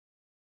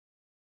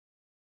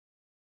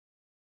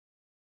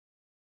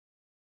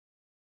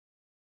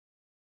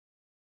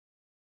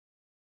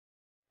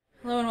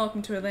Hello and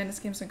welcome to Atlantis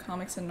Games and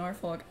Comics in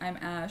Norfolk. I'm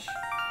Ash.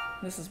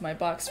 This is my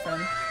box from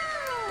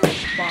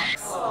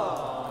Box.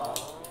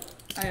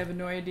 I have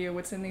no idea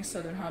what's in these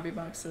Southern Hobby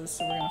boxes,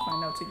 so we're gonna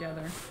find out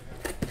together.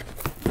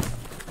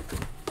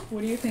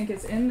 What do you think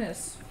is in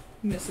this,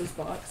 Mrs.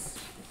 Box?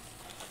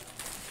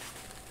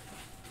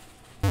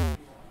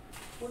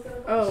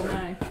 Oh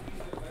my.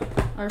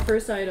 Our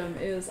first item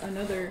is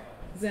another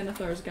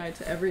Xanathar's Guide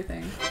to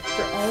Everything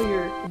for all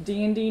your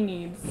D&D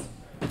needs.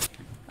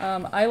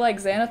 I like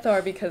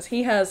Xanathar because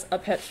he has a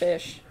pet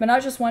fish. But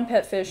not just one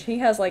pet fish, he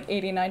has like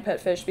 89 pet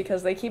fish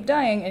because they keep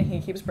dying and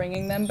he keeps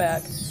bringing them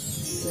back.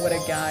 What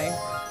a guy.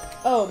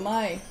 Oh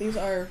my, these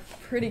are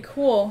pretty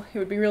cool. It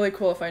would be really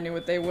cool if I knew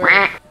what they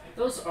were.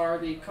 Those are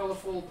the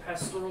colorful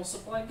pastoral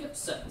supply gift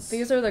sets.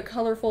 These are the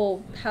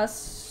colorful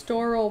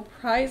pastoral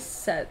prize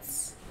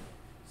sets.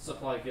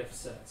 Supply gift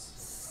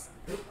sets.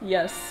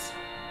 Yes.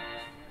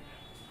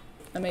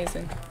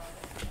 Amazing.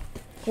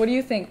 What do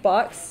you think,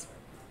 Box?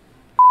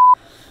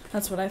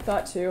 That's what I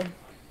thought too.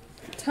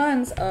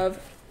 Tons of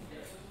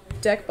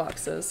deck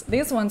boxes.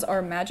 These ones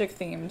are magic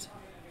themed.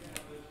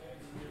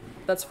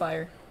 That's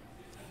fire.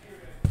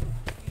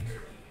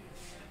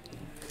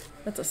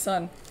 That's a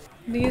sun.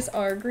 These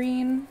are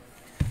green,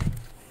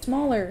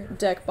 smaller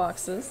deck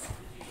boxes,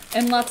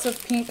 and lots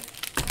of pink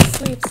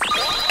sleeves.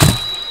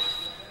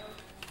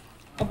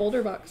 A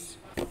boulder box.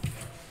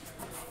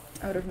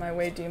 Out of my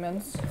way,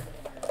 demons.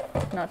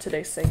 Not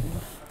today, Satan.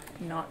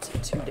 Not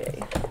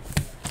today.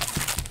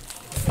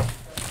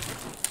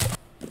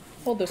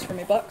 Hold this for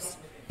me, Bucks.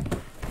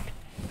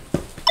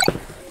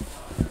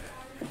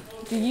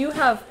 Do you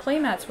have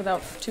playmats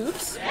without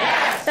tubes?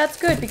 That's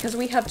good because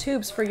we have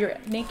tubes for your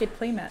naked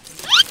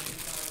playmats.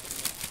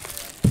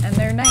 And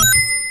they're nice.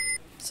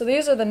 So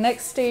these are the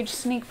next stage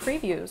sneak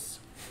previews.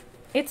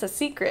 It's a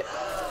secret.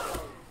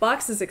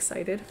 Box is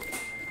excited.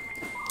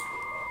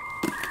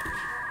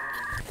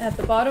 At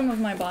the bottom of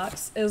my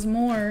box is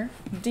more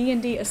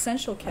D&D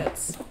essential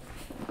kits.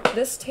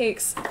 This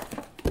takes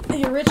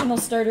the original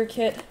starter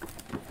kit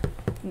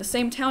in the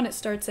same town it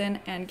starts in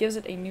and gives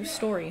it a new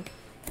story.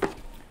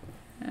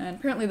 And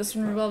apparently this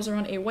one revolves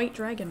around a white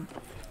dragon.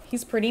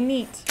 He's pretty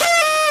neat.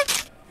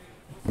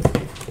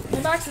 My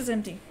box is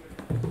empty.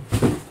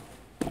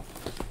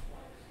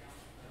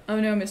 Oh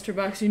no, Mr.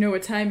 Box, you know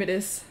what time it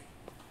is.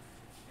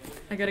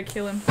 I gotta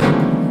kill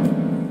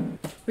him.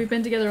 We've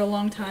been together a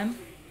long time.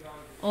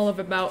 All of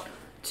about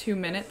 2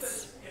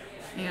 minutes.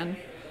 And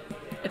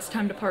it's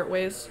time to part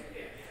ways.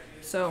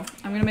 So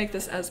I'm gonna make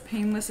this as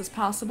painless as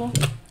possible.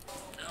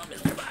 Oh,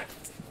 Mr. Box.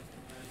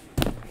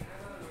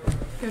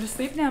 Go to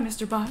sleep now,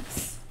 Mr.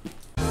 Box.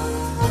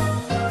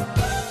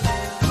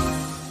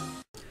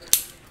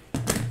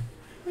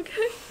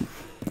 Okay.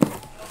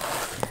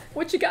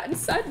 What you got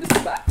inside,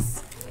 Mr.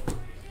 Box?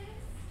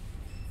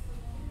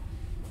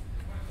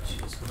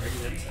 She's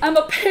pregnant. I'm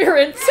a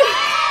parent.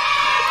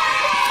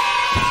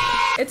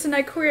 It's an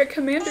Ikoria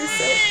Commander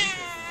set.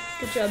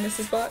 Good job,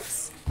 Mrs.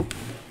 Box.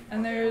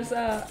 And there's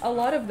a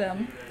lot of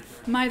them.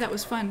 My, that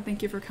was fun.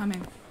 Thank you for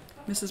coming.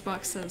 Mrs.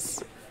 Box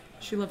says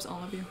she loves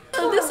all of you.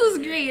 Oh, this was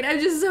great. I'm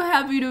just so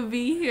happy to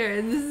be here.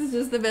 And this is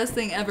just the best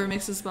thing ever.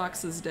 Mrs.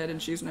 Box is dead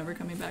and she's never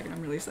coming back and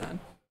I'm really sad.